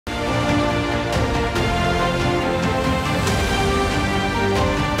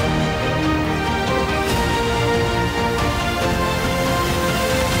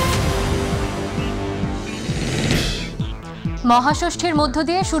মহাষষ্ঠীর মধ্য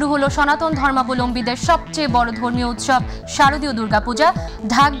দিয়ে শুরু হলো সনাতন ধর্মাবলম্বীদের সবচেয়ে বড় ধর্মীয় উৎসব শারদীয় দুর্গাপূজা।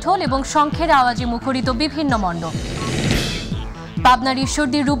 ঢাকঢোল এবং শঙ্খের আওয়াজে মুখরিত বিভিন্ন মণ্ডপ। পাবনার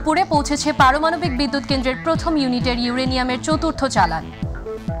ঈশ্বরদীর রূপপুরে পৌঁছেছে পারমাণবিক বিদ্যুৎ কেন্দ্রের প্রথম ইউনিটের ইউরেনিয়ামের চতুর্থ চালান।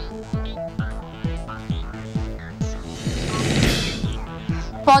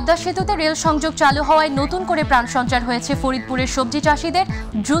 পদ্মা সেতুতে রেল সংযোগ চালু হওয়ায় নতুন করে প্রাণ সঞ্চার হয়েছে ফরিদপুরের সবজি চাষিদের।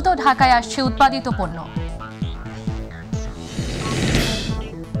 দ্রুত ঢাকায় আসছে উৎপাদিত পণ্য।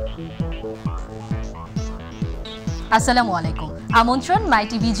 আসসালামু আলাইকুম, আমন্ত্রণ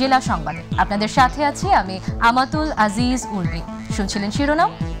মাইটিভি জেলা সংবাদে। আপনাদের সাথে আছি আমি আমাতুল আজিজ উর্মি। শুনছিলেন শিরোনাম,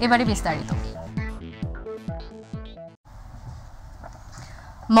 এবারে বিস্তারিত।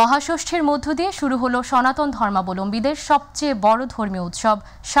 মহাষষ্ঠীর মধ্য দিয়ে শুরু হলো সনাতন ধর্মাবলম্বীদের সবচেয়ে বড় ধর্মীয় উৎসব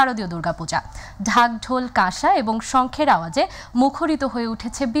শারদীয় দুর্গাপূজা। ঢাকঢোল, কাঁসা এবং শঙ্খের আওয়াজে মুখরিত হয়ে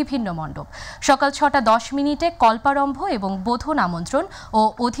উঠেছে বিভিন্ন মণ্ডপ। সকাল 6:10 কল্পারম্ভ এবং বোধন আমন্ত্রণ ও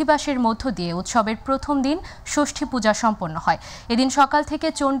অধিবাসের মধ্য দিয়ে উৎসবের প্রথম দিন ষষ্ঠী পূজা সম্পন্ন হয়। এদিন সকাল থেকে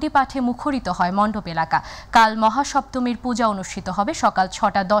চণ্ডী পাঠে মুখরিত হয় মণ্ডপ এলাকা। কাল মহাসপ্তমীর পূজা অনুষ্ঠিত হবে সকাল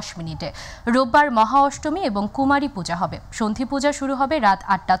 6:10। রোববার মহা অষ্টমী এবং কুমারী পূজা হবে। সন্ধি পূজা শুরু হবে রাত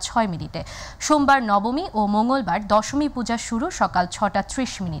 8:06। সোমবার নবমী ও মঙ্গলবার দশমী পূজা শুরু সকাল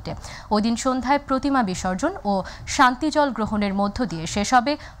 6:30। ওই দিন সন্ধ্যায় প্রতিমা বিসর্জন ও শান্তিজল গ্রহণের মধ্য দিয়ে শেষ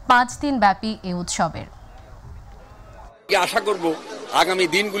হবে 5 দিন ব্যাপী এই উৎসবের। আশা করব আগামী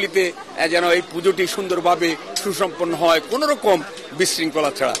দিনগুলিতে যেন এই পুজোটি সুন্দরভাবে সুসম্পন্ন হয়, কোন রকম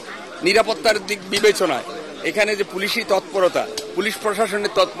বিশৃঙ্খলা ছাড়া। নিরাপত্তার দিক বিবেচনায় এখানে যে পুলিশি তৎপরতা, পুলিশ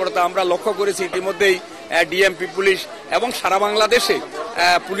প্রশাসনের তৎপরতা আমরা লক্ষ্য করেছি ইতিমধ্যেই। ডিএমপি পুলিশ এবং সারা বাংলাদেশে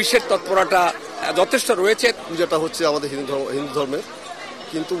পুলিশের তৎপরতা যথেষ্ট রয়েছে। পূজাটা হচ্ছে আমাদের হিন্দু ধর্মের,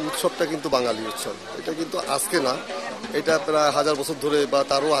 কিন্তু উৎসবটা কিন্তু বাঙালি উৎসব। এটা কিন্তু আজকে না, এটা প্রায় 1000 বছর ধরে বা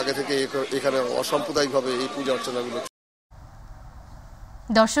তারও আগে থেকে এখানে অসাম্প্রদায়িকভাবে এই পূজা অর্চনাগুলো।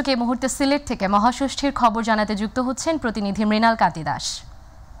 দর্শক, এই মুহূর্তে সিলেট থেকে মহাষষ্ঠীর খবর জানাতে যুক্ত হচ্ছেন প্রতিনিধি মৃণাল কান্তি দাস।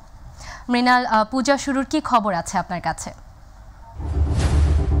 মৃণাল, পূজা শুরুর কি খবর আছে আপনার কাছে?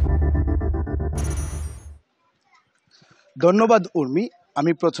 ধন্যবাদ উর্মি।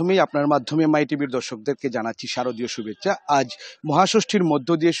 আমি প্রথমেই আপনার মাধ্যমে মাইটিভির দর্শকদেরকে জানাচ্ছি শারদীয় শুভেচ্ছা। আজ মহাষষ্ঠীর মধ্য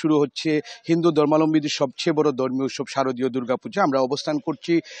দিয়ে শুরু হচ্ছে হিন্দু ধর্মাবলম্বীদের সবচেয়ে বড় ধর্মীয় উৎসব শারদীয় দুর্গাপূজা। আমরা অবস্থান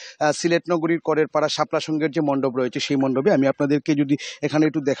করছি সিলেট নগরীর করের পাড়া শাপলা সংঘের যে মণ্ডপ রয়েছে সেই মণ্ডপে। আমি আপনাদেরকে যদি এখানে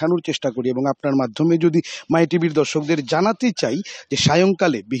একটু দেখানোর চেষ্টা করি এবং আপনার মাধ্যমে যদি মাইটিভির দর্শকদের জানাতে চাই যে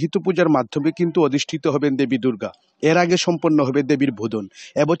সায়ংকালে বিহিত পূজার মাধ্যমে কিন্তু অধিষ্ঠিত হবেন দেবী দুর্গা। এর আগে সম্পন্ন হবে দেবীর বোধন।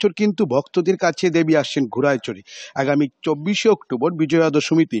 এবছর কিন্তু ভক্তদের কাছে দেবী আসছেন ঘোড়ায় চড়ে। আগামী 24 অক্টোবর বিজয়া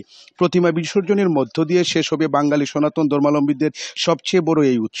দশমীতে প্রতিমা বিসর্জনের মধ্য দিয়ে শেষ হবে বাঙালি সনাতন ধর্মাবলম্বীদের সবচেয়ে বড়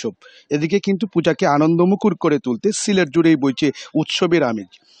এই উৎসব। এদিকে কিন্তু পূজাকে আনন্দমুখর করে তুলতে সিলেট জুড়েই বইছে উৎসবের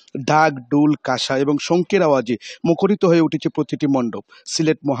আমেজ। ঢাক, ডোল, কাঁসা এবং শঙ্খের আওয়াজে মুখরিত হয়ে উঠেছে প্রতিটি মণ্ডপ।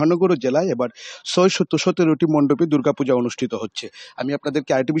 সিলেট মহানগর জেলায় এবার 617টি মণ্ডপে দুর্গাপূজা অনুষ্ঠিত হচ্ছে। আমি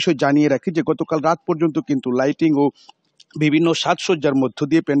আপনাদেরকে আরেকটি বিষয় জানিয়ে রাখি যে গতকাল রাত পর্যন্ত কিন্তু লাইটিং ও বিভিন্ন সাজসজ্জার মধ্য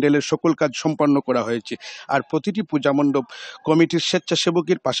দিয়ে প্যান্ডেলের সকল কাজ সম্পন্ন করা হয়েছে। আর প্রতিটি পূজা মণ্ডপ কমিটির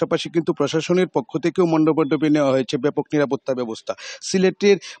স্বেচ্ছাসেবকের পাশাপাশি কিন্তু প্রশাসনের পক্ষ থেকেও মণ্ডপে নেওয়া হয়েছে ব্যাপক নিরাপত্তা ব্যবস্থা।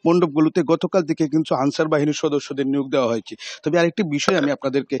 সিলেটের মণ্ডপগুলোতে গতকাল থেকে কিন্তু আনসার বাহিনীর সদস্যদের নিয়োগ দেওয়া হয়েছে। তবে আরেকটি বিষয় আমি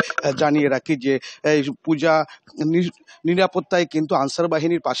আপনাদেরকে জানিয়ে রাখি যে এই পূজা নিরাপত্তায় কিন্তু আনসার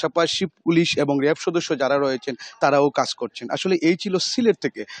বাহিনীর পাশাপাশি পুলিশ এবং র্যাব সদস্য যারা রয়েছেন তারাও কাজ করছেন। আসলে এই ছিল সিলেট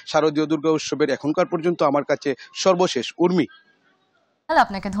থেকে শারদীয় দুর্গা উৎসবের এখনকার পর্যন্ত আমার কাছে সর্বশেষ। উর্মি,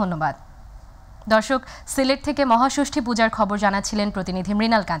 আপনাকে ধন্যবাদ। দর্শক, সিলেট থেকে মহাষষ্ঠী পূজার খবর জানাচ্ছিলেন প্রতিনিধি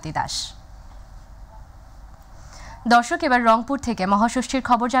মৃণাল কান্তি দাস। দর্শক, এবার রংপুর থেকে মহাষষ্ঠীর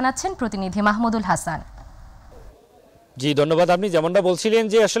খবর জানাচ্ছেন প্রতিনিধি মাহমুদুল হাসান। জি ধন্যবাদ। আপনি যেমনটা বলছিলেন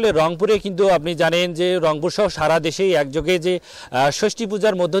যে আসলে রংপুরে কিন্তু আপনি জানেন যে রংপুর সহ সারা দেশেই একযোগে যে ষষ্ঠী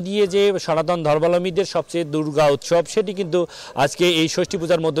পূজার মধ্য দিয়ে যে সনাতন ধর্মাবলম্বীদের সবচেয়ে দুর্গা উৎসব সেটি কিন্তু আজকে এই ষষ্ঠী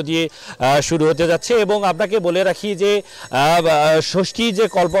পূজার মধ্য দিয়ে শুরু হতে যাচ্ছে। এবং আপনাকে বলে রাখি যে ষষ্ঠী যে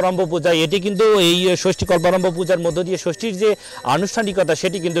কল্পারম্ভ পূজা, এটি কিন্তু এই ষষ্ঠী কল্পারম্ভ পূজার মধ্য দিয়ে ষষ্ঠীর যে আনুষ্ঠানিকতা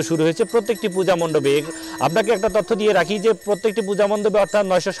সেটি কিন্তু শুরু হয়েছে প্রত্যেকটি পূজা মণ্ডপে। আপনাকে একটা তথ্য দিয়ে রাখি যে প্রত্যেকটি পূজা মণ্ডপে অর্থাৎ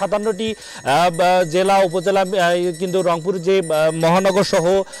 957টি জেলা উপজেলা কিন্তু রংপুর যে মহানগর সহ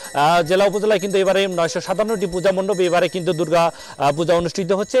জেলা উপজেলায় কিন্তু এবারে 957টি পূজা মণ্ডপে এবারে কিন্তু দুর্গা পূজা অনুষ্ঠিত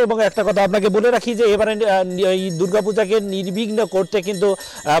হচ্ছে। এবং একটা কথা আপনাকে বলে রাখি যে এবারে এই দুর্গা পূজাকে নির্বিঘ্ন করতে কিন্তু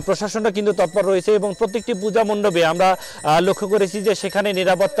প্রশাসনটা কিন্তু তৎপর রয়েছে এবং প্রত্যেকটি পূজা মণ্ডপে আমরা লক্ষ্য করেছি যে সেখানে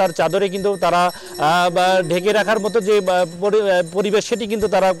নিরাপত্তার চাদরে কিন্তু তারা ঢেকে রাখার মতো যে পরিবেশ সেটি কিন্তু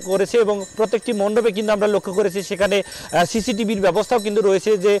তারা করেছে। এবং প্রত্যেকটি মণ্ডপে কিন্তু আমরা লক্ষ্য করেছি সেখানে সিসিটিভির ব্যবস্থাও কিন্তু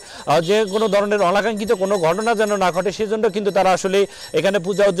রয়েছে, যে কোনো ধরনের অনাকাঙ্ক্ষিত কোনো ঘটনা যেন না ঘটে সেজন্য কিন্তু তারা আসলে এখানে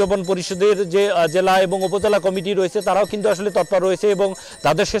পূজা উদযাপন পরিষদের যে জেলা এবং উপজেলা কমিটি রয়েছে তারাও কিন্তু আসলে তৎপর রয়েছে এবং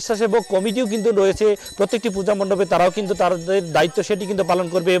তাদের স্বেচ্ছাসেবক কমিটিও কিন্তু রয়েছে প্রত্যেকটি পূজা মণ্ডপে, তারাও কিন্তু তাদের দায়িত্ব সেটি কিন্তু পালন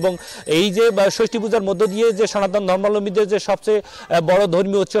করবে। এবং এই যে ষষ্ঠী পূজার মধ্য দিয়ে যে সনাতন ধর্মাবলম্বীদের যে সবচেয়ে বড়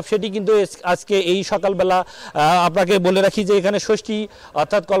ধর্মীয় উৎসব সেটি কিন্তু আজকে এই সকালবেলা আপনাকে বলে রাখি যে এখানে ষষ্ঠী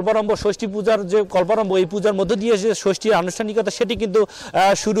অর্থাৎ কল্পারম্ভ ষষ্ঠী পূজার যে কল্পারম্ভ এই পূজার মধ্য দিয়ে যে ষষ্ঠীর আনুষ্ঠানিকতা সেটি কিন্তু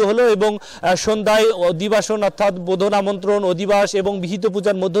শুরু হলো এবং সন্ধ্যায় অধিবাসন অর্থাৎ বোধন আমন্ত্রণ অধিবাস এবং বিহিত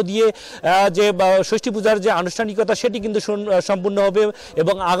পূজার মধ্য দিয়ে যে ষষ্ঠী পূজার যে আনুষ্ঠানিকতা সেটি কিন্তু সম্পূর্ণ হবে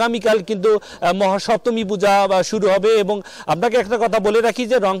এবং আগামীকাল কিন্তু মহাসপ্তমী পূজা শুরু হবে। এবং আপনাকে একটা কথা বলে রাখি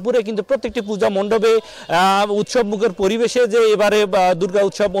যে রংপুরে কিন্তু প্রত্যেকটি পূজা মণ্ডপে উৎসব মুখের পরিবেশে যে এবারে দুর্গা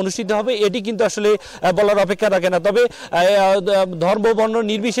উৎসব অনুষ্ঠিত হবে এটি কিন্তু আসলে বলার অপেক্ষা রাখে না। তবে ধর্ম বর্ণ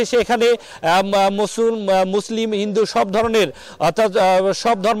নির্বিশেষে এখানে মুসলিম হিন্দু সব ধরনের অর্থাৎ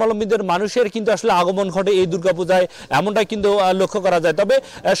সব ধর্মাবলম্বীদের মানুষের কিন্তু আসলে আগমন ঘটে এই দুর্গাপূজায়, এমনটাই কিন্তু লক্ষ্য করা যায়। তবে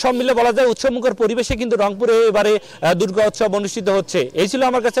সব মিলে বলা যায় উৎসবমুখর পরিবেশে কিন্তু রংপুরে এবারে দুর্গা উৎসব অনুষ্ঠিত হচ্ছে। এই ছিল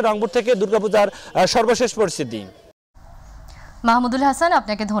আমার কাছে রংপুর থেকে দুর্গাপূজার সর্বশেষ পরিস্থিতি। মাহমুদুল হাসান,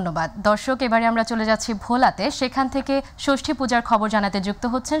 আপনাকে ধন্যবাদ। দর্শক, এবারে আমরা চলে যাচ্ছি ভোলাতে, সেখান থেকে ষষ্ঠী পূজার খবর জানাতে যুক্ত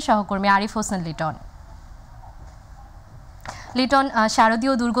হচ্ছেন সহকর্মী আরিফ হোসেন লিটন। লিটন,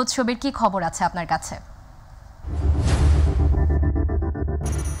 শারদীয় দুর্গোৎসবের কি খবর আছে আপনার কাছে?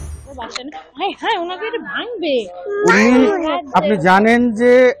 আপনি জানেন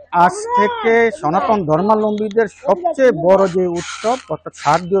যে আজ থেকে সনাতন ধর্মাবলম্বীদের সবচেয়ে বড় যে উৎসব অর্থাৎ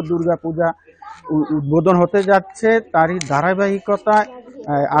শারদীয় দুর্গা পূজা উদ্বোধন হতে যাচ্ছে, তারই ধারাবাহিকতা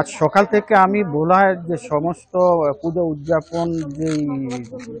আজ সকাল থেকে আমি ভোলায় যে সমস্ত পূজা উদযাপন যে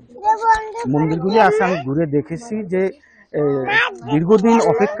মন্দিরগুলি আছে আমি ঘুরে দেখেছি যে দীর্ঘদিন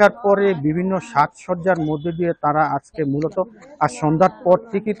অপেক্ষার পরে বিভিন্ন সাজসজ্জার মধ্যে দিয়ে তারা আজকে মূলত আজ সন্ধ্যার পর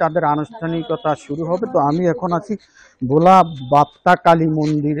থেকেই তাদের আনুষ্ঠানিকতা শুরু হবে। তো আমি এখন আছি ভোলা বাপ্তা কালী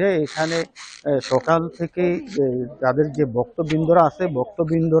মন্দিরে। এখানে সকাল থেকেই তাদের যে ভক্তবৃন্দরা আছে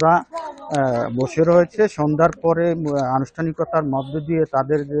ভক্তবৃন্দরা বসে রয়েছে। সন্ধ্যার পরে আনুষ্ঠানিকতার মধ্য দিয়ে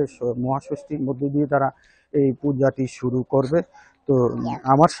তাদের যে মহাষষ্ঠীর মধ্য দিয়ে তারা এই পূজাটি শুরু করবে। তো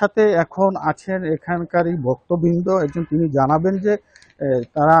আমার সাথে এখন আছেন এখানকার এই ভক্তবৃন্দ, একজন তিনি জানাবেন যে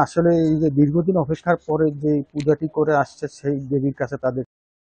তারা আসলে এই যে দীর্ঘদিন অপেক্ষার পরে যে পূজাটি করে আসছে সেই দেবীর কাছে তাদের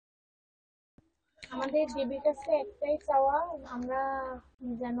আমাদের দেবীর কাছে একটাই চাওয়া, আমরা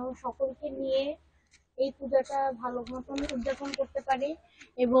যেন সকলকে নিয়ে এই পূজাটা ভালো মতন উদযাপন করতে পারি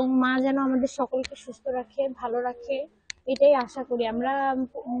এবং মা যেন আমাদের সকলকে সুস্থ রাখে, ভালো রাখে, এটাই আশা করি। আমরা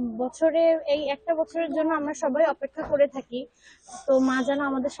বছরে এই একটা বছরের জন্য আমরা সবাই অপেক্ষা করে থাকি, তো মা যেন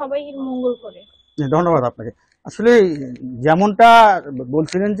আমাদের সবাই মঙ্গল করে। ধন্যবাদ আপনাকে। আসলে যেমনটা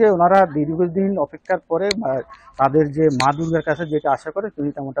বলছিলেন যে ওনারা দীর্ঘদিন অপেক্ষার পরে তাদের যে মা দুর্গার কাছে যেটা আশা করে তিনি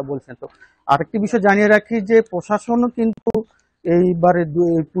তেমনটা বলছেন। তো আরেকটি বিষয় জানিয়ে রাখি যে প্রশাসনও কিন্তু এইবারে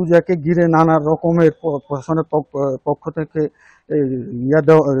পূজাকে ঘিরে নানা রকমের প্রশাসনের পক্ষ থেকে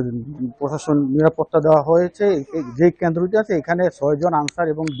প্রশাসন নিরাপত্তা দেওয়া হয়েছে। যে কেন্দ্রটি আছে এখানে 6 জন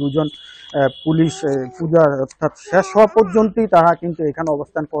আনসার এবং 2 জন পুলিশ পূজা অর্থাৎ শেষ হওয়া পর্যন্তই তারা কিন্তু এখানে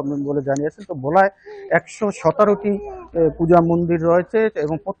অবস্থান করবেন বলে জানিয়েছেন। তো ভোলায় 117টি পূজা মন্দির রয়েছে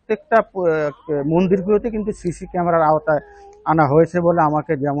এবং প্রত্যেকটা মন্দিরগুলোতে কিন্তু সিসি ক্যামেরার আওতায় আনা হয়েছে বলে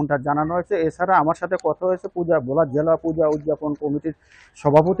আমাকে যেমনটা জানানো হয়েছে। এছাড়া আমার সাথে কথা হয়েছে ভোলা জেলা পূজা উদযাপন কমিটির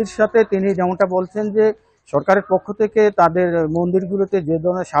সভাপতির সাথে। তিনি যেমনটা বলছেন যে সরকারের পক্ষ থেকে তাদের মন্দিরগুলোতে যে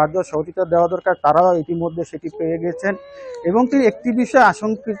ধরনের সাহায্য সহযোগিতা দেওয়া দরকার তারাও ইতিমধ্যে সেটি পেয়ে গেছেন এবং তিনি একটি বিষয়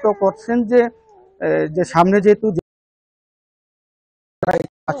আশঙ্কিত করছেন যে সামনে যেহেতু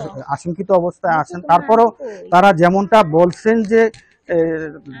আশঙ্কিত অবস্থায় আছেন তারপরও তারা যেমনটা বলছেন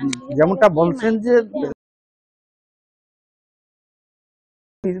যে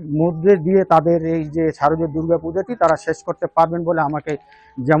মধ্যে দিয়ে তাদের এই যে শারদীয় দুর্গা পূজাটি তারা শেষ করতে পারবেন বলে আমাকে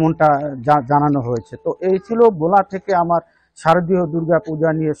যেমনটা জানানো হয়েছে। তো এই ছিল ভোলা থেকে আমার শারদীয় দুর্গা পূজা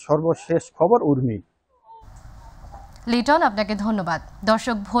নিয়ে সর্বশেষ খবর। উর্মি। লিটন, আপনাকে ধন্যবাদ।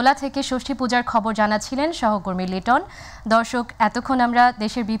 দর্শক, ভোলা থেকে ষষ্ঠী পূজার খবর জানাচ্ছিলেন সহকর্মী লিটন। দর্শক, এতক্ষণ আমরা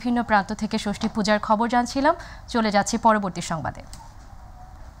দেশের বিভিন্ন প্রান্ত থেকে ষষ্ঠী পূজার খবর জানছিলাম। চলে যাচ্ছি পরবর্তী সংবাদে।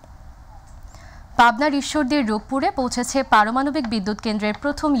 পাবনার ঈশ্বরদীর রূপপুরে পৌঁছেছে পারমাণবিক বিদ্যুৎ কেন্দ্রের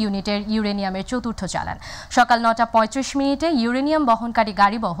প্রথম ইউনিটের ইউরেনিয়ামের চতুর্থ চালান। সকাল 9:35 ইউরেনিয়াম বহনকারী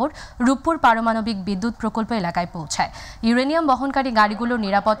গাড়িবহর রূপপুর পারমাণবিক বিদ্যুৎ প্রকল্প এলাকায় পৌঁছায়। ইউরেনিয়াম বহনকারী গাড়িগুলোর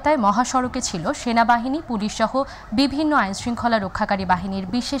নিরাপত্তায় মহাসড়কে ছিল সেনাবাহিনী, পুলিশ সহ বিভিন্ন আইনশৃঙ্খলা রক্ষাকারী বাহিনীর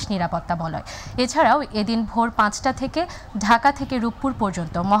বিশেষ নিরাপত্তা বলয়। এছাড়াও এদিন ভোর 5টা থেকে ঢাকা থেকে রূপপুর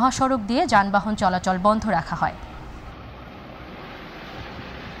পর্যন্ত মহাসড়ক দিয়ে যানবাহন চলাচল বন্ধ রাখা হয়।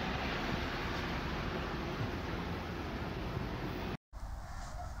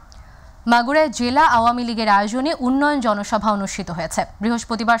 মাগুরায় জেলা আওয়ামী লীগের আয়োজনে উন্নয়ন জনসভা অনুষ্ঠিত হয়েছে।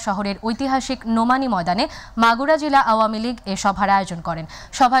 বৃহস্পতিবার শহরের ঐতিহাসিক নোমানী ময়দানে মাগুরা জেলা আওয়ামী লীগ এ সভার আয়োজন করেন।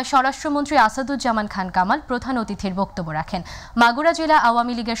 সভায় স্বরাষ্ট্রমন্ত্রী আসাদুজ্জামান খান কামাল প্রধান অতিথির বক্তব্য রাখেন। মাগুরা জেলা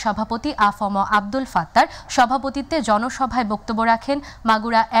আওয়ামী লীগের সভাপতি আফম আব্দুল ফাত্তার সভাপতিত্বে জনসভায় বক্তব্য রাখেন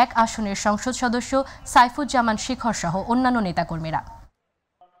মাগুরা 1 আসনের সংসদ সদস্য সাইফুজ্জামান শিখর সহ অন্যান্য নেতাকর্মীরা।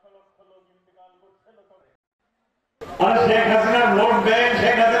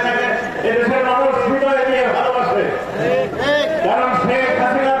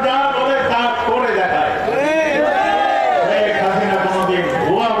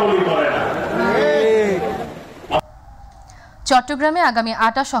 চট্টগ্রামে আগামী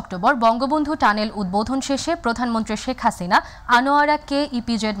 28 অক্টোবর বঙ্গবন্ধু টানেল উদ্বোধন শেষে প্রধানমন্ত্রী শেখ হাসিনা আনোয়ারা কে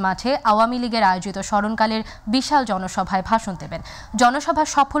ইপিজেড মাঠে আওয়ামী লীগের আয়োজিত স্মরণকালের বিশাল জনসভায় ভাষণ দেবেন। জনসভা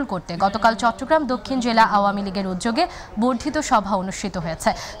সফল করতে গতকাল চট্টগ্রাম দক্ষিণ জেলা আওয়ামী লীগের উদ্যোগে বর্ধিত সভা অনুষ্ঠিত হয়েছে।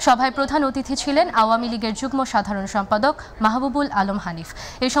 সভায় প্রধান অতিথি ছিলেন আওয়ামী লীগের যুগ্ম সাধারণ সম্পাদক মাহবুবুল আলম হানিফ।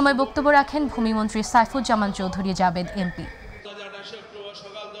 এ সময় বক্তব্য রাখেন ভূমিমন্ত্রী সাইফুজ্জামান চৌধুরী জাবেদ এমপি।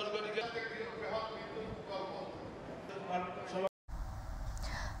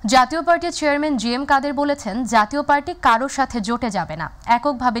 জাতীয় পার্টির চেয়ারম্যান জিএম কাদের বলেছেন, জাতীয় পার্টি কারোর সাথে জোটে যাবে না,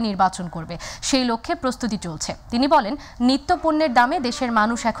 এককভাবে নির্বাচন করবে, সেই লক্ষ্যে প্রস্তুতি চলছে। তিনি বলেন, নিত্য পণ্যের দামে দেশের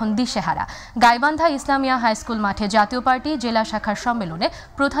মানুষ এখন দিশেহারা। গাইবান্ধা ইসলামিয়া হাইস্কুল মাঠে জাতীয় পার্টি জেলা শাখার সম্মেলনে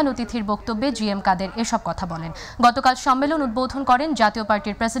প্রধান অতিথির বক্তব্যে জিএম কাদের এসব কথা বলেন। গতকাল সম্মেলন উদ্বোধন করেন জাতীয়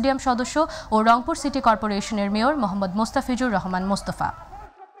পার্টির প্রেসিডিয়াম সদস্য ও রংপুর সিটি কর্পোরেশনের মেয়র মোহাম্মদ মোস্তাফিজুর রহমান মোস্তফা।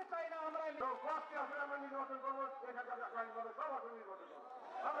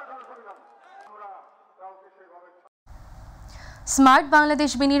 স্মার্ট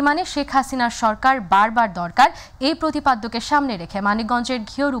বাংলাদেশ বিনির্মাণে শেখ হাসিনার সরকার বারবার দরকার, এই প্রতিপাদ্যকে সামনে রেখে মানিকগঞ্জের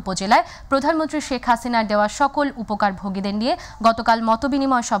ঘিওর উপজেলায় প্রধানমন্ত্রী শেখ হাসিনার দেওয়া সকল উপকারভোগীদের নিয়ে গতকাল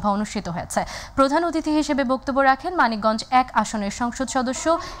মতবিনিময় সভা অনুষ্ঠিত হয়েছে। প্রধান অতিথি হিসেবে বক্তব্য রাখেন মানিকগঞ্জ 1 আসনের সংসদ সদস্য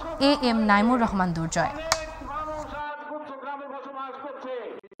AM নাইমুর রহমান দুর্জয়।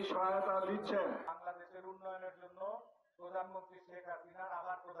 বাংলাদেশের উন্নয়নের জন্য প্রধানমন্ত্রী শেখ হাসিনা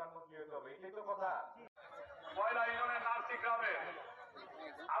আবার প্রধানমন্ত্রী হতে হবে, এটাই তো কথা।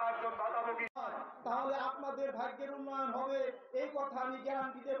 তাহলে আপনাদের ভাগ্যের উন্নয়ন হবে, এই কথা আমি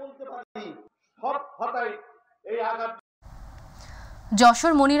গ্যারান্টিতে বলতে পারি। এই আঘাত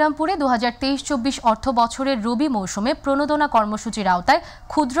যশোর মনিরামপুরে 2023-24 অর্থ বছরের রবি মৌসুমে প্রণোদনা কর্মসূচির আওতায়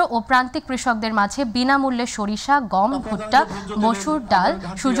ক্ষুদ্র ও প্রান্তিক কৃষকদের মাঝে বিনামূল্যে সরিষা, গম, ভুট্টা, মসুর ডাল,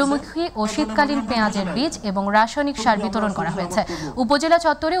 সূর্যমুখী ও শীতকালীন পেঁয়াজের বীজ এবং রাসায়নিক সার বিতরণ করা হয়েছে। উপজেলা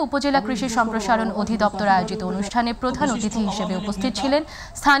চত্বরে উপজেলা কৃষি সম্প্রসারণ অধিদপ্তর আয়োজিত অনুষ্ঠানে প্রধান অতিথি হিসেবে উপস্থিত ছিলেন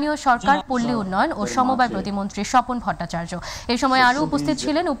স্থানীয় সরকার, পল্লী উন্নয়ন ও সমবায় প্রতিমন্ত্রী স্বপন ভট্টাচার্য। এই সময় আরও উপস্থিত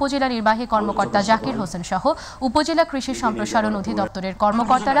ছিলেন উপজেলা নির্বাহী কর্মকর্তা জাকির হোসেন সহ উপজেলা কৃষি সম্প্রসারণ অধিদপ্তর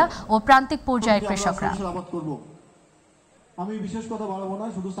কর্মকর্তারা ও প্রান্তিক পর্যায়ের কৃষকরা। আমি বিশেষ কথা বলবো না,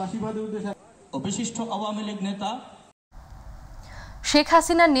 শুধু চাষিবাদের উদ্দেশ্যে। বিশিষ্ট আওয়ামী লীগ নেতা শেখ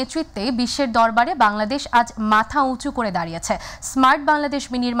হাসিনার নেতৃত্বে বিশ্বের দরবারে বাংলাদেশ আজ মাথা উঁচু করে দাঁড়িয়েছে। স্মার্ট বাংলাদেশ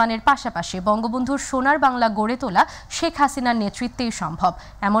বিনির্মাণের পাশাপাশি বঙ্গবন্ধুর সোনার বাংলা গড়ে তোলা শেখ হাসিনার নেতৃত্বেই সম্ভব,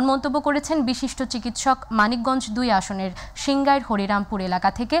 এমন মন্তব্য করেছেন বিশিষ্ট চিকিৎসক মানিকগঞ্জ 2 আসনের সিংগাইর হরিরামপুর এলাকা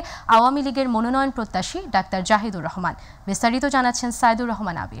থেকে আওয়ামী লীগের মনোনয়ন প্রত্যাশী ডাক্তার জাহিদুর রহমান। বিস্তারিত জানাচ্ছেন সাইদুর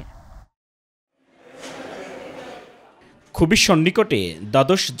রহমান আবির। খুবই সন্নিকটে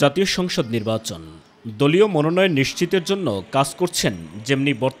দ্বাদশ জাতীয় সংসদ নির্বাচন। দলীয় মনোনয়ন নিশ্চিতের জন্য কাজ করছেন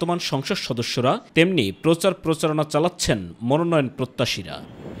যেমনি বর্তমান সংসদ সদস্যরা, তেমনি প্রচারণা চালাচ্ছেন মনোনয়ন প্রত্যাশীরা।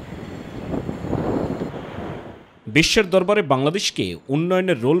 বিশ্বের দরবারে বাংলাদেশকে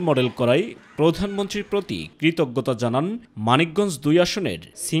উন্নয়নের রোল মডেল করায় প্রধানমন্ত্রীর প্রতি কৃতজ্ঞতা জানান মানিকগঞ্জ 2 আসনের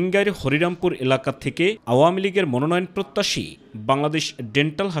সিংগাইর হরিরামপুর এলাকা থেকে আওয়ামী লীগের মনোনয়ন প্রত্যাশী বাংলাদেশ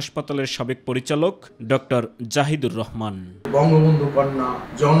ডেন্টাল হাসপাতালের সাবেক পরিচালক ডক্টর জাহিদুর রহমান। বঙ্গবন্ধু কন্যা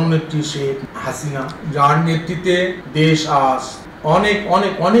জননেত্রী শেখ হাসিনা, যার নেতৃত্বে দেশ আজ অনেক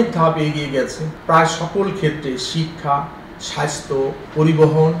অনেক অনেক ধাপ এগিয়ে গেছে। প্রায় সকল ক্ষেত্রে শিক্ষা, স্বাস্থ্য,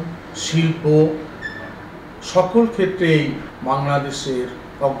 পরিবহন, শিল্প, সকল ক্ষেত্রেই বাংলাদেশের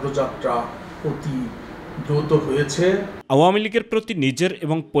অগ্রযাত্রা অতি দ্রুত হয়েছে। আওয়ামী লীগের প্রতি নিজের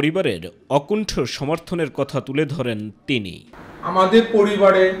এবং পরিবারের অকুণ্ঠ সমর্থনের কথা তুলে ধরেন তিনি। আমাদের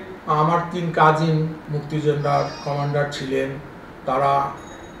পরিবারে আমার 3 কাজিন মুক্তিযোদ্ধা কমান্ডার ছিলেন, তারা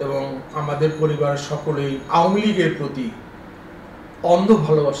এবং আমাদের পরিবারের সকলেই আওয়ামী লীগের প্রতি অন্ধ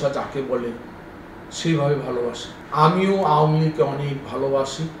ভালোবাসা যাকে বলে সেইভাবে ভালোবাসে। আমিও আওয়ামী লীগকে অনেক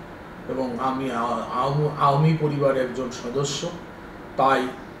ভালোবাসি এবং আমি আওয়ামী পরিবারের একজন সদস্য, তাই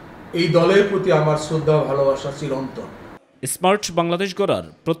এই দলের প্রতি আমার শ্রদ্ধা ভালোবাসা চিরন্তন। স্মার্ট বাংলাদেশ গড়ার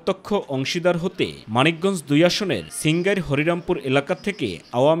প্রত্যক্ষ অংশীদার হতে মানিকগঞ্জ 2 আসনের সিঙ্গাইর হরিরামপুর এলাকা থেকে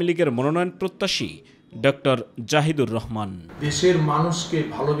আওয়ামী লীগের মনোনয়ন প্রত্যাশী ডক্টর জাহিদুর রহমান। দেশের মানুষকে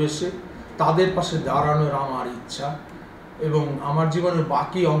ভালোবেসে তাদের পাশে দাঁড়ানোর আমার ইচ্ছা এবং আমার জীবনের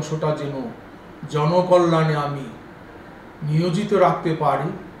বাকি অংশটা যেন জনকল্যাণে আমি নিয়োজিত রাখতে পারি,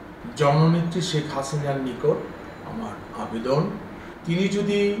 জননেত্রী শেখ হাসিনার নিকট আমার আবেদন। তিনি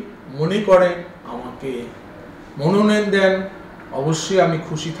যদি মনে করেন আমাকে মনোনয়ন দেন, অবশ্যই আমি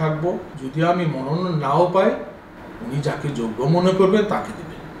খুশি থাকব। যদি আমি মনোনয়ন নাও পাই, উনি যাকে যোগ্য মনে করবেন তাকে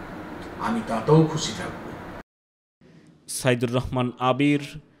দেবেন, আমি তাতেও খুশি থাকব। সাইদুর রহমান আবির,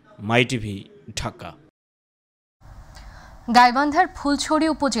 mytv, ঢাকা। গাইবান্ধার ফুলছড়ি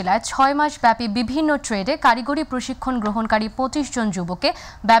উপজেলায় 6 মাস ব্যাপী বিভিন্ন ট্রেডে কারিগরি প্রশিক্ষণ গ্রহণকারী 25 জন যুবককে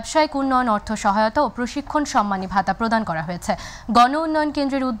ব্যবসায়িক উন্নয়ন অর্থ সহায়তা ও প্রশিক্ষণ সম্মানী ভাতা প্রদান করা হয়েছে। গণ উন্নয়ন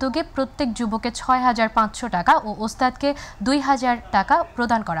কেন্দ্রের উদ্যোগে প্রত্যেক যুবককে 6,500 টাকা ও ওস্তাদকে 2,000 টাকা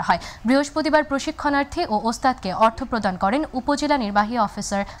প্রদান করা হয়। বৃহস্পতিবার প্রশিক্ষণার্থী ও ওস্তাদকে অর্থ প্রদান করেন উপজেলা নির্বাহী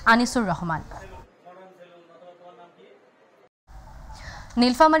অফিসার আনিসুর রহমান।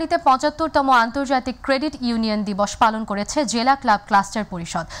 নীলফামারীতে 75তম আন্তর্জাতিক ক্রেডিট ইউনিয়ন দিবস পালন করেছে জেলা ক্লাব ক্লাস্টার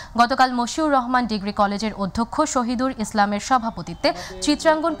পরিষদ। গতকাল মশিউর রহমান ডিগ্রি কলেজের অধ্যক্ষ শহীদুর ইসলামের সভাপতিত্বে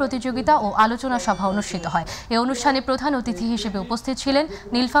চিত্রাঙ্কন প্রতিযোগিতা ও আলোচনা সভা অনুষ্ঠিত হয়। এই অনুষ্ঠানে প্রধান অতিথি হিসেবে উপস্থিত ছিলেন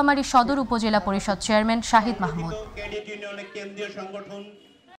নীলফামারী সদর উপজেলা পরিষদ চেয়ারম্যান শাহিদ মাহমুদ।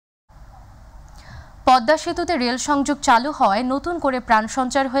 পদ্মা সেতুতে রেল সংযোগ চালু হওয়ায় নতুন করে প্রাণ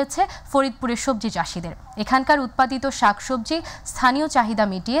সঞ্চার হয়েছে ফরিদপুরের সবজি চাষিদের। এখানকার উৎপাদিত শাকসবজি স্থানীয় চাহিদা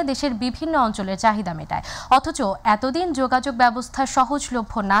মিটিয়ে দেশের বিভিন্ন অঞ্চলের চাহিদা মেটায়। অথচ এতদিন যোগাযোগ ব্যবস্থা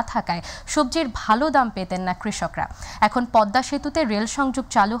সহজলভ্য না থাকায় সবজির ভালো দাম পেতেন না কৃষকরা। এখন পদ্মা সেতুতে রেল সংযোগ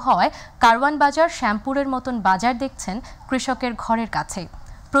চালু হওয়ায় কারওয়ান বাজার, শ্যামপুরের মতন বাজার দেখছেন কৃষকের ঘরের কাছে।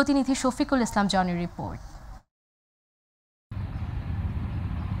 প্রতিনিধি শফিকুল ইসলাম জনের রিপোর্ট।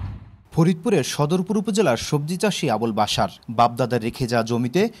 ফরিদপুরের সদরপুর উপজেলার সবজি চাষী আবুল বাশার বাপদাদার রেখে যাওয়া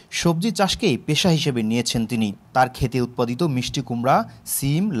জমিতে সবজি চাষকেই পেশা হিসেবে নিয়েছেন তিনি। তার খেতে উৎপাদিত মিষ্টি কুমড়া,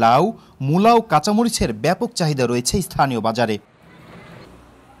 সিম, লাউ, মূলা ও কাঁচামরিচের ব্যাপক চাহিদা রয়েছে স্থানীয় বাজারে।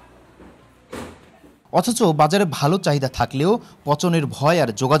 অথচ বাজারে ভালো চাহিদা থাকলেও পচনের ভয় আর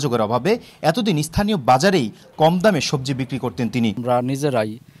যোগাযোগের অভাবে এতদিন স্থানীয় বাজারেই কম দামে সবজি বিক্রি করতেন তিনি। আমরা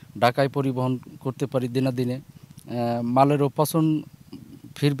নিজেরাই ঢাকায় পরিবহন করতে পারি, দিনে দিনে মালেরও পচন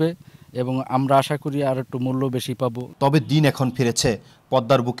ফিরবে এবং আমরা আশা করি আর একটু মূল্য বেশি পাবো। তবে দিন এখন ফিরেছে।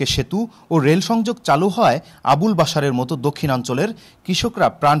 পদ্মার বুকে সেতু ও রেল সংযোগ চালু হয় আবুল বাশারের মতো দক্ষিণাঞ্চলের কৃষকরা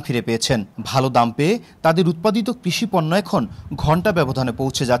প্রাণ ফিরে পেয়েছেন। ভালো দাম পেয়ে তাদের উৎপাদিত কৃষি পণ্য এখন ঘন্টা ব্যবধানে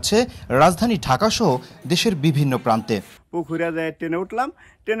পৌঁছে যাচ্ছে রাজধানী ঢাকা সহ দেশের বিভিন্ন প্রান্তে। পুকুরা যায় ট্রেনে উঠলাম,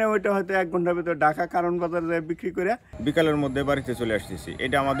 ট্রেনে ওইটা হয়তো 1 ঘন্টার ভিতরে ঢাকা কারণ বাজার যায় বিক্রি করে বিকালের মধ্যে বাড়িতে চলে আসতেছি।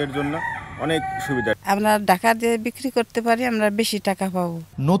 এটা আমাদের জন্য অনেক সুবিধা। আমরা ঢাকা দিয়ে বিক্রি করতে পারি, আমরা বেশি টাকা পাবো।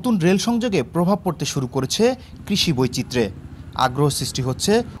 নতুন রেল সংযোগে প্রভাব পড়তে শুরু করেছে কৃষি বৈচিত্র্যে। আগ্রহ সৃষ্টি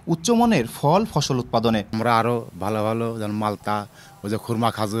হচ্ছে উচ্চমানের ফল ফসল উৎপাদনে। আমরা আরো ভালো ভালো যেমন মালতা, ওই যে খুরমা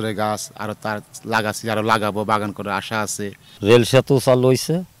খাজুরের গাছ আরো তার লাগাচ্ছি, আরো লাগাবো, বাগান করে আশা আছে। রেল সেতু চালু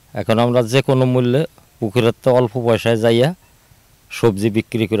হয়েছে, এখন আমরা যে কোনো মূল্যে পুকুরের তো অল্প পয়সায় যাইয়া সবজি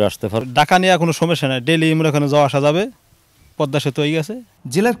বিক্রি করে আসতে পারবো। ঢাকা নিয়ে কোনো সমস্যা নেই, ডেইলি আমরা এখানে যাওয়া আসা যাবে, পদ্মা সেতু হয়ে গেছে।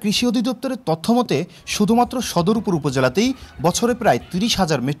 জেলার কৃষি অধিদপ্তরের তথ্যমতে শুধুমাত্র সদরপুর উপজেলাতেই বছরে প্রায়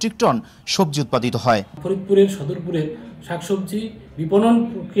 30,000 মেট্রিক টন সবজি উৎপাদিত হয়। ফরিদপুরের সদরপুরের শাকসবজি বিপণন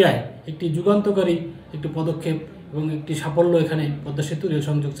প্রক্রিয়ায় একটি যুগান্তকারী একটি পদক্ষেপ এবং একটি সাফল্য এখানে পদ্মা সেতু রেল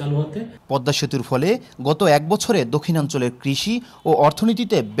সংযোগ চালু হতে। পদ্মা সেতুর ফলে গত 1 বছরে দক্ষিণাঞ্চলের কৃষি ও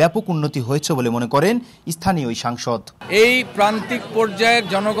অর্থনীতিতে ব্যাপক উন্নতি হয়েছে বলে মনে করেন স্থানীয় ওই সাংসদ। এই প্রান্তিক পর্যায়ের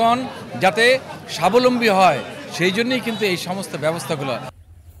জনগণ যাতে স্বাবলম্বী হয় সেই জন্যই কিন্তু এই সমস্ত ব্যবস্থাগুলো।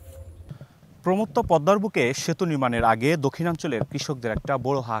 প্রমত্ত পদ্মার বুকে সেতু নির্মাণের আগে দক্ষিণাঞ্চলের কৃষকদের একটা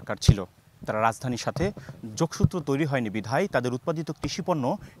বড় হাহাকার ছিল। তারা রাজধানীর সাথে যোগসূত্র তৈরি হয়নি বিধায় তাদের উৎপাদিত কৃষিপণ্য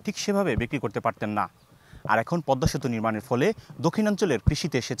ঠিক সেভাবে বিক্রি করতে পারতেন না। আর এখন পদ্মা সেতু নির্মাণের ফলে দক্ষিণাঞ্চলের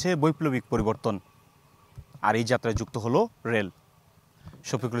কৃষিতে এসেছে বৈপ্লবিক পরিবর্তন। আর এই যাত্রায় যুক্ত হলো rail.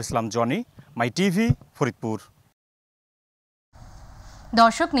 Shafiqul Islam Johnny, myTV, Faridpur.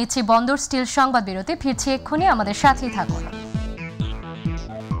 দর্শক, নিচ্ছি বন্দর স্টিল সংবাদ বিরতি, ফিরছি এক্ষুনি, আমাদের সাথেই থাকুন।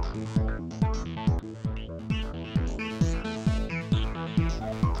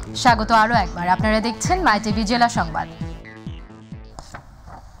 স্বাগত আরও একবার, আপনারা দেখছেন myTV জেলা সংবাদ।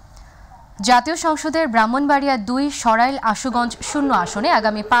 জাতীয় সংসদের ব্রাহ্মণবাড়িয়া ২ সরাইল আশুগঞ্জ ০ আসনে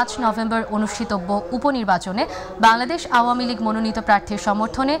আগামী ৫ নভেম্বর অনুষ্ঠিতব্য উপনির্বাচনে বাংলাদেশ আওয়ামী লীগ মনোনীত প্রার্থীর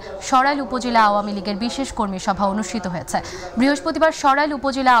সমর্থনে সরাইল উপজেলা আওয়ামী লীগের বিশেষ কর্মী সভা অনুষ্ঠিত হয়েছে। বৃহস্পতিবার সরাইল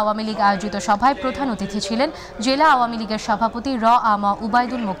উপজেলা আওয়ামী লীগ আয়োজিত সভায় প্রধান অতিথি ছিলেন জেলা আওয়ামী লীগের সভাপতি আমা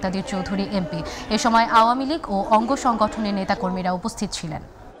উবাইদুল মোক্তাদির চৌধুরী এমপি। এ সময় আওয়ামী লীগ ও অঙ্গ সংগঠনের নেতাকর্মীরা উপস্থিত ছিলেন।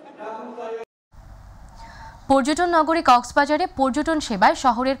 পর্যটন নগরী কক্সবাজারে পর্যটন সেবায়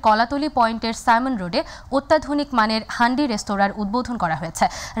শহরের কলাতলি পয়েন্টের সাইমন রোডে অত্যাধুনিক মানের হান্ডি রেস্তোরাঁর উদ্বোধন করা হয়েছে।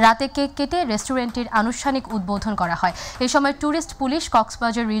 রাতে কেক কেটে রেস্টুরেন্টটির আনুষ্ঠানিক উদ্বোধন করা হয়। এ সময় tourist police,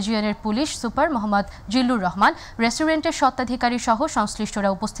 Cox's Bazar রিজিয়নের police super Mohammad Zillur Rahman, রেস্টুরেন্টের স্বত্বাধিকারী সহ সংশ্লিষ্টরা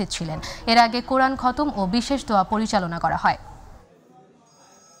উপস্থিত ছিলেন। এর আগে কোরআন খতম ও বিশেষ দোয়া পরিচালনা করা হয়।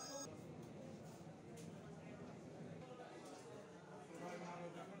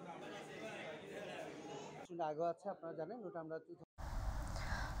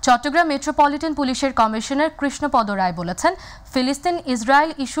 চট্টগ্রাম মেট্রোপলিটন পুলিশের কমিশনার কৃষ্ণপদ রায় বলেছেন, ফিলিস্তিন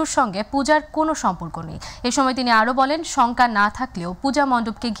ইসরায়েল ইস্যুর সঙ্গে পূজার কোনো সম্পর্ক নেই। এ সময় তিনি আরও বলেন, শঙ্কা না থাকলেও পূজা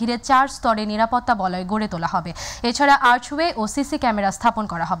মণ্ডপকে ঘিরে ৪ স্তরে নিরাপত্তা বলয় গড়ে তোলা হবে। এছাড়া আর্চওয়ে ও সিসি ক্যামেরা স্থাপন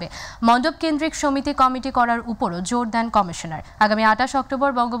করা হবে। মণ্ডপ কেন্দ্রিক সমিতি কমিটি করার উপরও জোর দেন কমিশনার। আগামী ২৮ অক্টোবর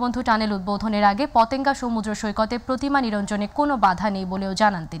বঙ্গবন্ধু টানেল উদ্বোধনের আগে পতেঙ্গা সমুদ্র সৈকতে প্রতিমা নিরঞ্জনে কোনো বাধা নেই বলেও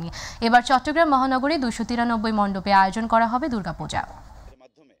জানান তিনি। এবার চট্টগ্রাম মহানগরী ২৯৩ মণ্ডপে আয়োজন করা হবে দুর্গাপূজা।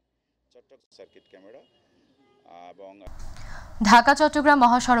 ঢাকা চট্টগ্রাম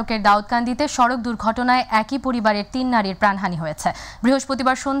মহাসড়কের দাউদকান্দিতে সড়ক দুর্ঘটনায় একই পরিবারের ৩ নারীর প্রাণহানি হয়েছে।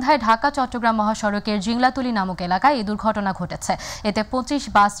 বৃহস্পতিবার সন্ধ্যায় ঢাকা চট্টগ্রাম মহাসড়কের জিংলাতুলি নামক এলাকায় এই দুর্ঘটনা ঘটেছে। এতে ২৫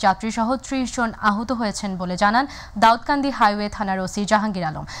 বাস যাত্রীসহ ৩০ জন আহত হয়েছেন বলে জানান দাউদকান্দি হাইওয়ে থানার ওসি জাহাঙ্গীর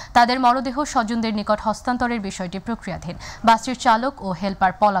আলম। তাদের মরদেহ স্বজনদের নিকট হস্তান্তরের বিষয়টি প্রক্রিয়াধীন। বাসটির চালক ও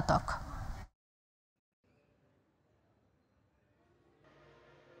হেলপার পলাতক।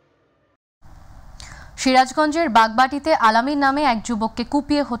 সিরাজগঞ্জের বাগবাটিতে আলামিন নামে এক যুবককে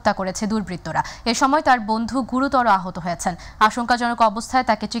কুপিয়ে হত্যা করেছে দুর্বৃত্তরা। এ সময় তার বন্ধু গুরুতর আহত হয়েছেন। আশঙ্কাজনক অবস্থায়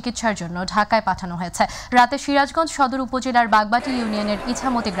তাকে চিকিৎসার জন্য ঢাকায় পাঠানো হয়েছে। রাতে সিরাজগঞ্জ সদর উপজেলার বাগবাটি ইউনিয়নের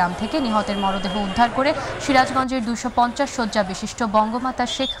ইছামতি গ্রাম থেকে নিহতের মরদেহ উদ্ধার করে সিরাজগঞ্জের ২৫০ শয্যা বিশিষ্ট বঙ্গমাতা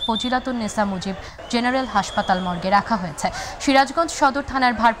শেখ ফজিলাতুন্নেসা মুজিব জেনারেল হাসপাতাল মর্গে রাখা হয়েছে। সিরাজগঞ্জ সদর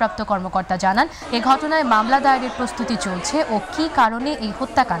থানার ভারপ্রাপ্ত কর্মকর্তা জানান, এ ঘটনায় মামলা দায়েরের প্রস্তুতি চলছে ও কী কারণে এই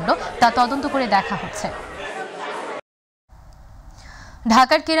হত্যাকাণ্ড তা তদন্ত করে দেখা হচ্ছে।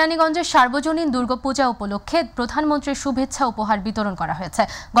 ঢাকার কেরানীগঞ্জের সার্বজনীন দুর্গাপূজা উপলক্ষে প্রধানমন্ত্রীর শুভেচ্ছা উপহার বিতরণ করা হয়েছে।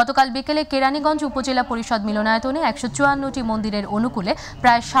 গতকাল বিকেলে কেরানীগঞ্জ উপজেলা পরিষদ মিলনায়তনে ১৫৪টি মন্দিরের অনুকূলে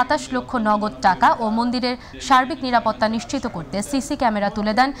প্রায় ২৭ লক্ষ নগদ টাকা ও মন্দিরের সার্বিক নিরাপত্তা নিশ্চিত করতে সিসি ক্যামেরা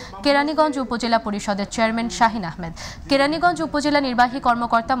তুলে দেন কেরানীগঞ্জ উপজেলা পরিষদের চেয়ারম্যান শাহিন আহমেদ। কেরানীগঞ্জ উপজেলা নির্বাহী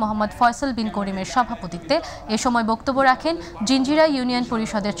কর্মকর্তা মোহাম্মদ ফয়সল বিন করিমের সভাপতিত্বে এ সময় বক্তব্য রাখেন জিঞ্জিরা ইউনিয়ন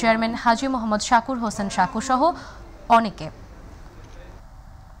পরিষদের চেয়ারম্যান হাজী মোহাম্মদ শাকুর হোসেন শাকু সহ অনেকে।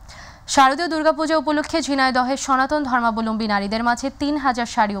 শারদীয় দুর্গাপূজা উপলক্ষে ঝিনাইদহের সনাতন ধর্মাবলম্বী নারীদের মাঝে ৩,০০০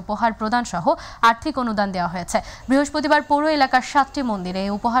 শাড়ি উপহার প্রদান সহ আর্থিক অনুদান দেওয়া হয়েছে। বৃহস্পতিবার পৌর এলাকার ৭টি মন্দিরে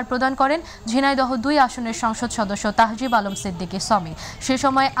এই উপহার প্রদান করেন ঝিনাইদহ ২ আসনের সংসদ সদস্য তাহজিব আলম সিদ্দিকী সমীর। সে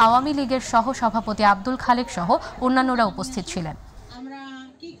সময় আওয়ামী লীগের সহ সভাপতি আব্দুল খালেক সহ অন্যান্যরা উপস্থিত ছিলেন।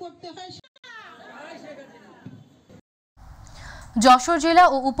 যশোর জেলা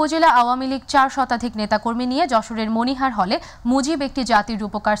ও উপজেলা আওয়ামী লীগ ৪ শতাধিক নেতাকর্মী নিয়ে যশোরের মনিহার হলে মুজিব একটি জাতির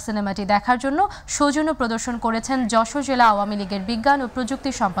রূপকার সিনেমাটি দেখার জন্য সৌজন্য প্রদর্শন করেছেন যশোর জেলা আওয়ামী লীগের বিজ্ঞান ও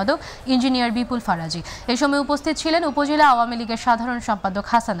প্রযুক্তি সম্পাদক ইঞ্জিনিয়ার বিপুল ফারাজি। এ সময় উপস্থিত ছিলেন উপজেলা আওয়ামী লীগের সাধারণ সম্পাদক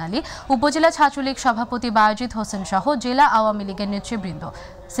হাসান আলী, উপজেলা ছাত্রলীগ সভাপতি বায়েজিদ হোসেন সহ জেলা আওয়ামী লীগের নেতৃবৃন্দ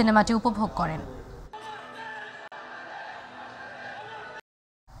সিনেমাটি উপভোগ করেন।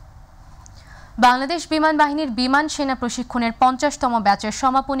 বাংলাদেশ বিমান বাহিনীর বিমান সেনা প্রশিক্ষণের ৫০তম ব্যাচের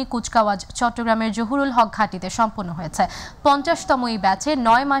সমাপনী কুচকাওয়াজ চট্টগ্রামের জহুরুল হক ঘাটিতে সম্পন্ন হয়েছে। ৫০তম এই ব্যাচে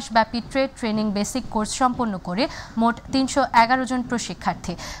 ৯ মাস ব্যাপী ট্রেনিং বেসিক কোর্স সম্পন্ন করে মোট ৩১১ জন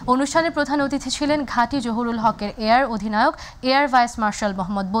প্রশিক্ষার্থী। অনুষ্ঠানে প্রধান অতিথি ছিলেন ঘাটি জহুরুল হকের এয়ার অধিনায়ক air vice marshal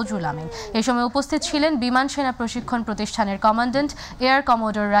Mohammad Bazrul আমিন। এ সময় উপস্থিত ছিলেন বিমান সেনা প্রশিক্ষণ প্রতিষ্ঠানের কমান্ড্যান্ট এয়ার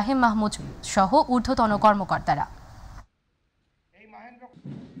কমোডর রাহিম মাহমুদ সহ ঊর্ধ্বতন কর্মকর্তারা।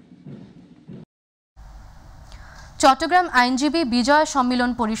 চট্টগ্রাম আইনজীবী বিজয়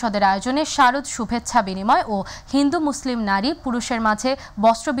সম্মিলন পরিষদের আয়োজনে শারদ শুভেচ্ছা বিনিময় ও হিন্দু মুসলিম নারী পুরুষের মাঝে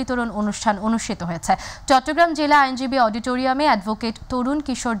বস্ত্র বিতরণ অনুষ্ঠান অনুষ্ঠিত হয়েছে। চট্টগ্রাম জেলা আইনজীবী অডিটোরিয়ামে অ্যাডভোকেট তরুণ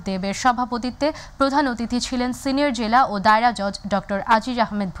কিশোর দেবের সভাপতিত্বে প্রধান অতিথি ছিলেন সিনিয়র জেলা ও দায়রা জজ ডক্টর আজিজ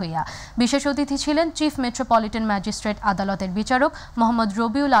আহমেদ ভুইয়া। বিশেষ অতিথি ছিলেন চিফ মেট্রোপলিটন ম্যাজিস্ট্রেট আদালতের বিচারক মোহাম্মদ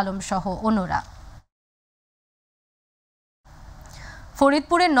রবিউল আলম সহ অন্যরা।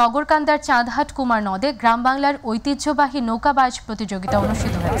 ফরিদপুরের নগরকান্দার চাঁদহাট কুমার নদে গ্রাম বাংলার ঐতিহ্যবাহী নৌকাবাজ প্রতিযোগিতা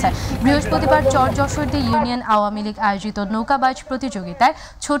অনুষ্ঠিত হয়েছে। বৃহস্পতিবার চর যশোরদী ইউনিয়ন আওয়ামী লীগ আয়োজিত নৌকাবাজ প্রতিযোগিতায়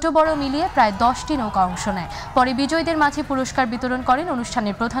ছোট বড় মিলিয়ে প্রায় 10টি নৌকা অংশ নেয়। পরে বিজয়ীদের মাঝে পুরস্কার বিতরণ করেন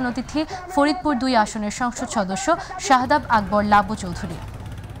অনুষ্ঠানের প্রধান অতিথি ফরিদপুর 2 আসনের সংসদ সদস্য শাহাদাব আকবর লাবু চৌধুরী।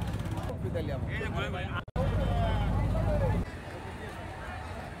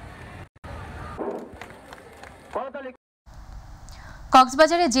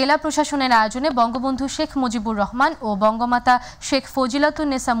 কক্সবাজারে জেলা প্রশাসনের আয়োজনে বঙ্গবন্ধু শেখ মুজিবুর রহমান ও বঙ্গমাতা শেখ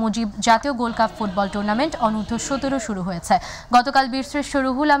ফজিলাতুন্নেসা মুজিব জাতীয় গোল্ড কাপ ফুটবল টুর্নামেন্ট অনূর্ধ্ব 17 শুরু হয়েছে। গতকাল বীরশ্রেষ্ঠ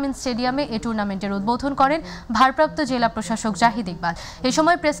রুহুল আমিন স্টেডিয়ামে এই টুর্নামেন্টের উদ্বোধন করেন ভারপ্রাপ্ত জেলা প্রশাসক জাহিদ ইকবাল। এ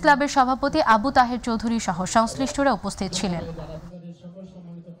সময় প্রেস ক্লাবের সভাপতি আবু তাহের চৌধুরী সহ সংশ্লিষ্টরা উপস্থিত ছিলেন।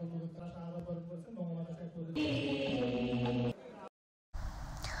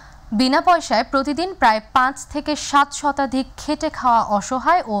 বিনা পয়সায় প্রতিদিন প্রায় 5 থেকে 7 শতাধিক খেটে খাওয়া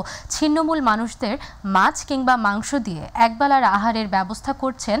অসহায় ও ছিন্নমূল মানুষদের মাছ কিংবা মাংস দিয়ে একবেলার আহারের ব্যবস্থা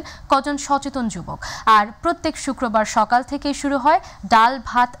করছেন কজন সচেতন যুবক। আর প্রত্যেক শুক্রবার সকাল থেকে শুরু হয় ডাল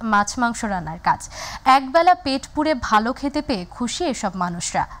ভাত মাছ মাংস রান্নার কাজ। একবেলা পেট পুড়ে ভালো খেতে পেয়ে খুশি এসব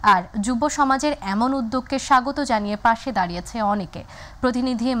মানুষরা। আর যুব সমাজের এমন উদ্যোগকে স্বাগত জানিয়ে পাশে দাঁড়িয়েছে অনেকে।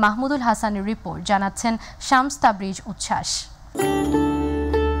 প্রতিনিধি মাহমুদুল হাসানের রিপোর্ট, জানাচ্ছেন শামস তাবরিজ উচ্ছ্বাস।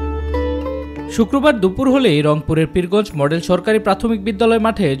 শুক্রবার দুপুর হলেই রংপুরের পীরগঞ্জ মডেল সরকারি প্রাথমিক বিদ্যালয়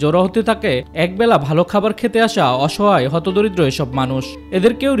মাঠে জড়ো হতে থাকে একবেলা ভালো খাবার খেতে আসা অসহায় হতদরিদ্র এসব মানুষ।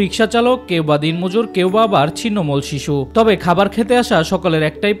 এদের কেউ রিক্সা চালক, কেউ বা দিনমজুর, কেউ বা আবার ছিন্নমূল শিশু। তবে খাবার খেতে আসা সকলের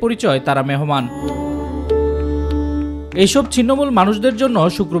একটাই পরিচয়, তারা মেহমান। এইসব ছিন্নমূল মানুষদের জন্য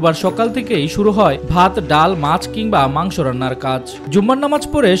শুক্রবার সকাল থেকেই শুরু হয় ভাত, ডাল, মাছ কিংবা মাংস রান্নার কাজ। জুম্মার নামাজ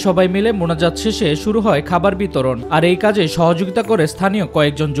পড়ে সবাই মিলে মোনাজাত শেষে শুরু হয় খাবার বিতরণ। আর এই কাজে সহযোগিতা করে স্থানীয়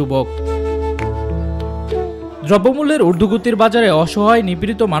কয়েকজন যুবক। দ্রব্যমূল্যের ঊর্ধ্বগতির বাজারে অসহায়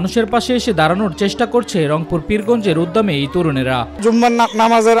নিপীড়িত মানুষের পাশে এসে দাঁড়ানোর চেষ্টা করছে রংপুর পীরগঞ্জের উদ্যমে এই তরুণেরা। জুম্মার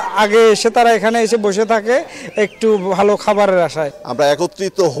নামাজের আগে এসে তারা এখানে এসে বসে থাকে একটু ভালো খাবারের আশায়। আমরা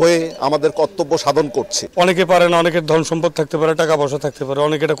একত্রিত হয়ে আমাদের কর্তব্য সাধন করছি। অনেকে পারে না, অনেকের ধন সম্পদ থাকতে পারে, টাকা পয়সা থাকতে পারে,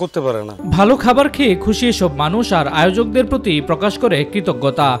 অনেকে এটা করতে পারে না। ভালো খাবার খেয়ে খুশি এসব মানুষ আর আয়োজকদের প্রতি প্রকাশ করে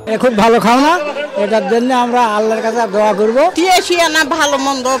কৃতজ্ঞতা। খুব ভালো খাওয়া, এটার জন্য আমরা আল্লাহর কাছে দোয়া করব। না ভালো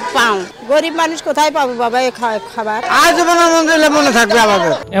মন্দ পাও, গরিব মানুষ কোথায় পাবো বাবা এই খাবার? মনে থাকবে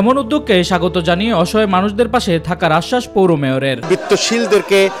আমাদের। এমন উদ্যোগকে স্বাগত জানিয়ে অসহায় মানুষদের পাশে থাকার আশ্বাস পৌর মেয়রের।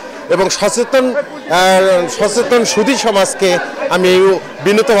 বিত্তশীলদেরকে এবং সচেতন সুধী সমাজকে আমি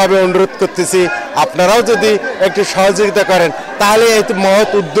বিনীতভাবে অনুরোধ করতেছি, আপনারাও যদি একটু সহযোগিতা করেন তাহলে এই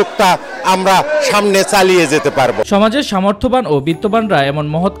মহৎ উদ্যোগটা আমরা সামনে চালিয়ে যেতে পারবো। সমাজের সামর্থ্যবান ও বিত্তবানরা এমন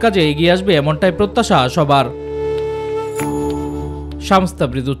মহৎ কাজে এগিয়ে আসবে, এমনটাই প্রত্যাশা সবার। শামস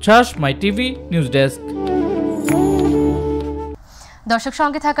তাবরিজ উচ্ছ্বাস, myTV নিউজ ডেস্ক। দর্শক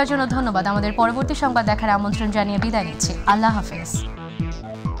সঙ্গে থাকার জন্য ধন্যবাদ। আমাদের পরবর্তী সংবাদ দেখার আমন্ত্রণ জানিয়ে বিদায় নিচ্ছি। আল্লাহ হাফেজ।